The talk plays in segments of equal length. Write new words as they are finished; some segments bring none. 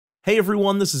Hey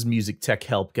everyone, this is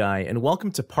MusicTechHelpGuy, and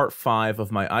welcome to part 5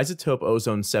 of my iZotope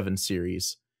Ozone 7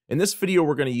 series. In this video,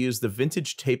 we're going to use the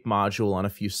vintage tape module on a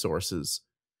few sources.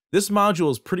 This module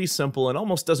is pretty simple and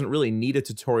almost doesn't really need a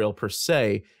tutorial per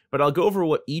se, but I'll go over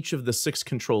what each of the 6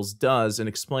 controls does and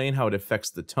explain how it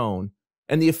affects the tone.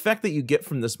 And the effect that you get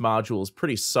from this module is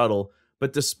pretty subtle,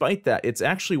 but despite that, it's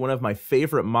actually one of my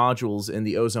favorite modules in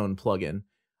the Ozone plugin.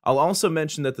 I'll also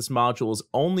mention that this module is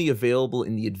only available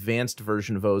in the advanced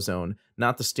version of Ozone,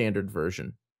 not the standard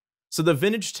version. So the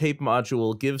vintage tape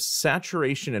module gives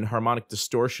saturation and harmonic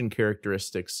distortion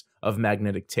characteristics of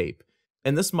magnetic tape,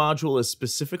 and this module is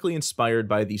specifically inspired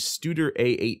by the Studer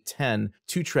A810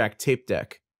 2-track tape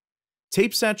deck.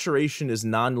 Tape saturation is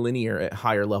non-linear at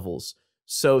higher levels,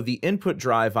 so the input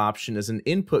drive option is an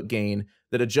input gain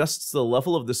that adjusts the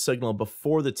level of the signal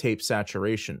before the tape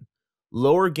saturation.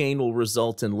 Lower gain will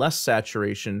result in less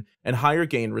saturation, and higher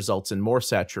gain results in more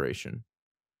saturation.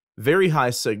 Very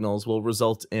high signals will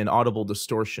result in audible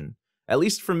distortion. At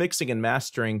least for mixing and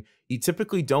mastering, you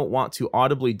typically don't want to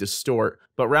audibly distort,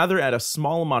 but rather add a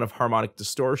small amount of harmonic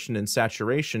distortion and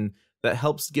saturation that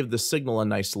helps give the signal a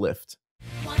nice lift.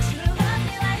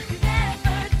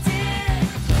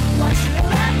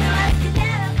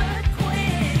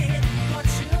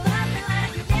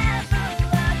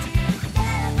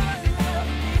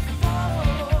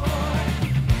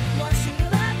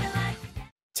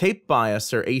 Tape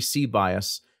bias, or AC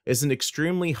bias, is an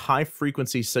extremely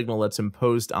high-frequency signal that's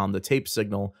imposed on the tape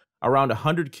signal, around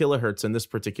 100 kHz in this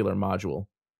particular module.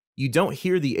 You don't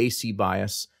hear the AC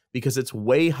bias because it's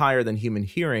way higher than human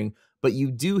hearing, but you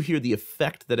do hear the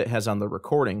effect that it has on the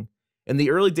recording. In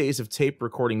the early days of tape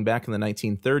recording back in the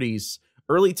 1930s,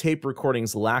 early tape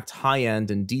recordings lacked high-end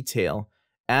and detail.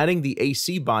 Adding the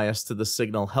AC bias to the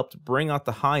signal helped bring out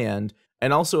the high-end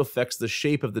and also affects the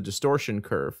shape of the distortion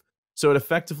curve, so it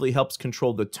effectively helps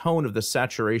control the tone of the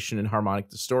saturation and harmonic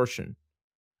distortion.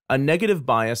 A negative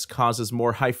bias causes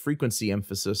more high-frequency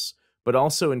emphasis, but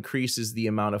also increases the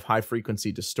amount of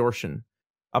high-frequency distortion.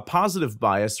 A positive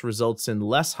bias results in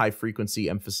less high-frequency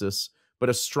emphasis, but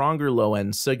a stronger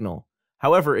low-end signal.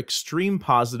 However, extreme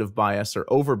positive bias or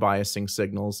over-biasing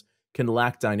signals can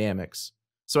lack dynamics.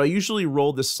 So I usually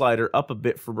roll this slider up a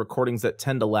bit for recordings that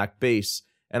tend to lack bass,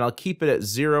 and I'll keep it at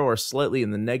 0 or slightly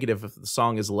in the negative if the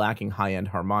song is lacking high-end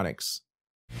harmonics.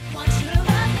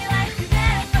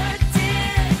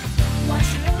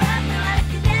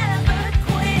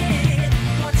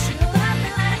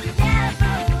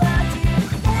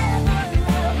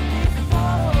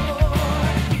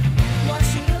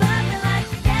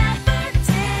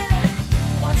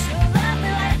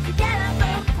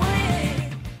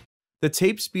 The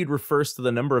tape speed refers to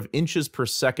the number of inches per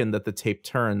second that the tape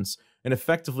turns, and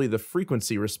effectively the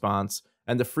frequency response,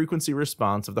 and the frequency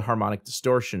response of the harmonic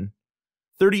distortion.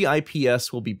 30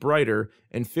 IPS will be brighter,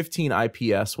 and 15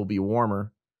 IPS will be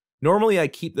warmer. Normally I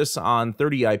keep this on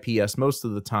 30 IPS most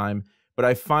of the time, but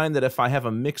I find that if I have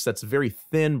a mix that's very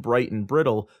thin, bright, and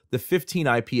brittle, the 15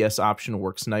 IPS option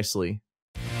works nicely.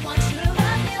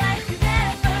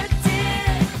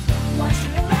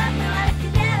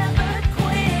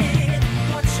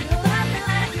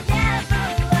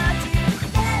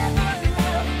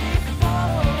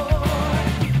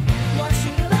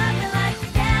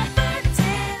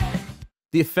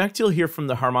 The effect you'll hear from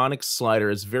the harmonics slider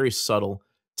is very subtle.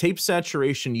 Tape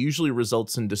saturation usually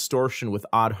results in distortion with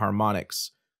odd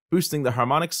harmonics. Boosting the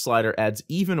harmonics slider adds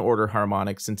even order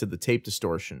harmonics into the tape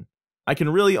distortion. I can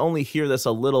really only hear this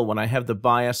a little when I have the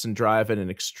bias and drive at an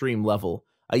extreme level.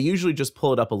 I usually just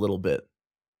pull it up a little bit.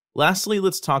 Lastly,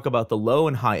 let's talk about the low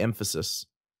and high emphasis.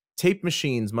 Tape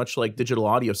machines, much like digital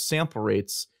audio sample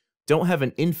rates, don't have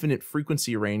an infinite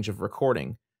frequency range of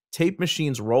recording. Tape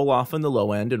machines roll off on the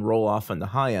low end and roll off on the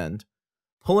high end.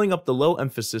 Pulling up the low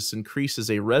emphasis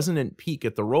increases a resonant peak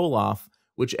at the roll-off,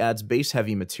 which adds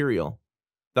bass-heavy material.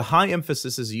 The high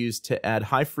emphasis is used to add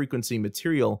high-frequency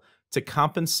material to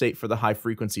compensate for the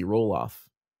high-frequency roll-off.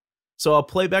 So I'll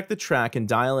play back the track and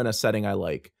dial in a setting I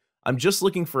like. I'm just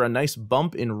looking for a nice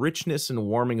bump in richness and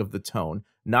warming of the tone,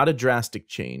 not a drastic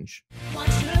change.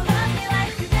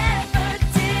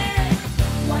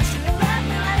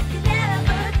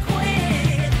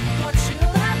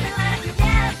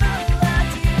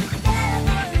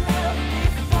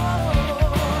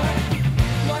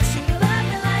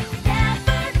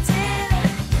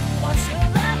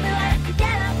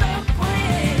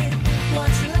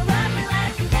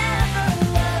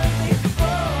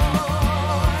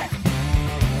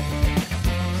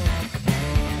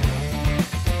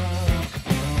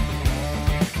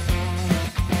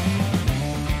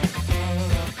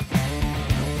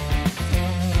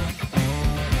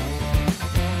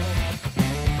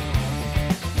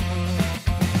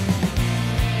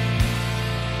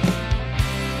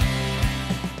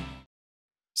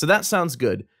 So that sounds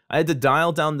good. I had to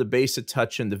dial down the bass a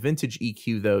touch in the vintage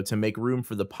EQ though to make room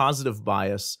for the positive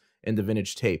bias in the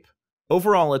vintage tape.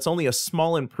 Overall, it's only a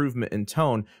small improvement in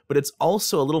tone, but it's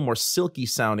also a little more silky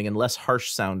sounding and less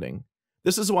harsh sounding.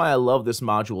 This is why I love this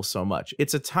module so much.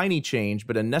 It's a tiny change,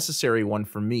 but a necessary one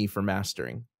for me for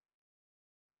mastering.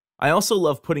 I also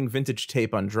love putting vintage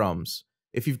tape on drums.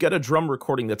 If you've got a drum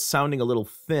recording that's sounding a little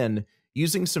thin,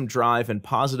 using some drive and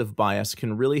positive bias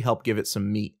can really help give it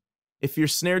some meat. If your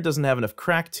snare doesn't have enough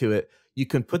crack to it, you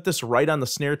can put this right on the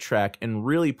snare track and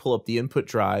really pull up the input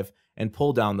drive and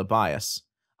pull down the bias.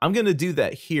 I'm going to do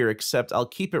that here, except I'll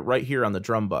keep it right here on the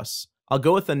drum bus. I'll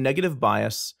go with a negative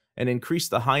bias and increase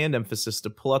the high-end emphasis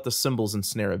to pull out the cymbals and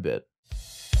snare a bit.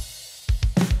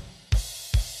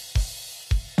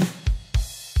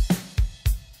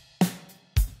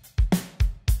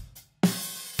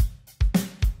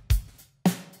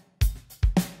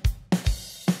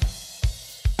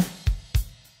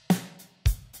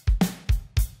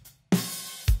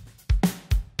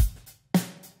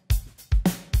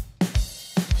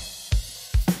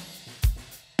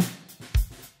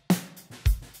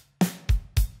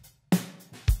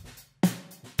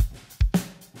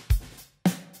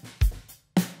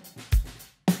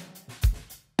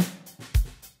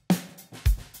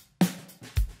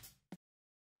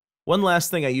 One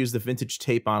last thing I use the vintage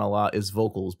tape on a lot is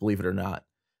vocals, believe it or not.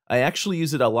 I actually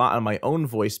use it a lot on my own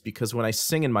voice because when I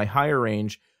sing in my higher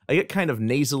range, I get kind of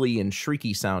nasally and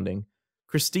shrieky sounding.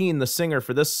 Christine, the singer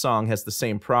for this song, has the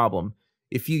same problem.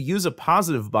 If you use a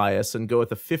positive bias and go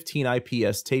with a 15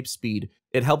 IPS tape speed,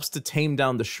 it helps to tame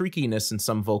down the shriekiness in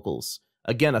some vocals.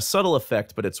 Again, a subtle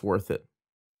effect, but it's worth it.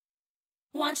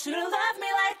 Want you to love me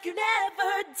like you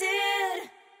never did.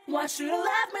 Want you to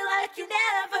love me like you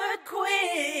never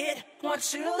quit.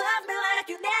 Want you to love me like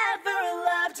you never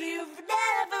loved. You've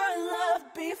never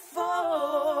loved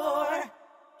before.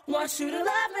 Want you to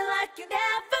love me like you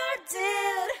never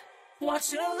did.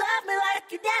 Want you to love me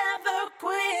like you never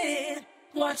quit.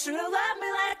 Want you to love me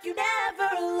like you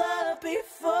never loved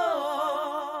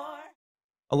before.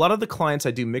 A lot of the clients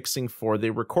I do mixing for, they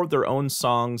record their own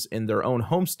songs in their own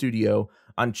home studio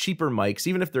on cheaper mics.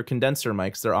 Even if they're condenser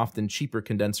mics, they're often cheaper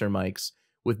condenser mics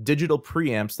with digital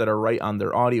preamps that are right on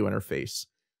their audio interface.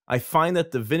 I find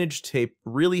that the vintage tape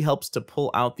really helps to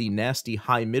pull out the nasty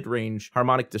high mid-range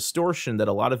harmonic distortion that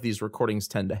a lot of these recordings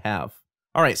tend to have.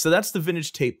 Alright, so that's the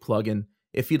vintage tape plugin.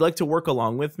 If you'd like to work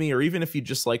along with me, or even if you'd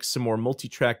just like some more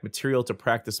multi-track material to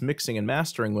practice mixing and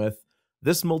mastering with,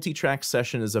 this multi-track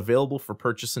session is available for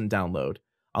purchase and download.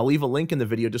 I'll leave a link in the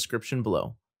video description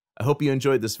below. I hope you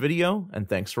enjoyed this video, and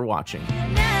thanks for watching.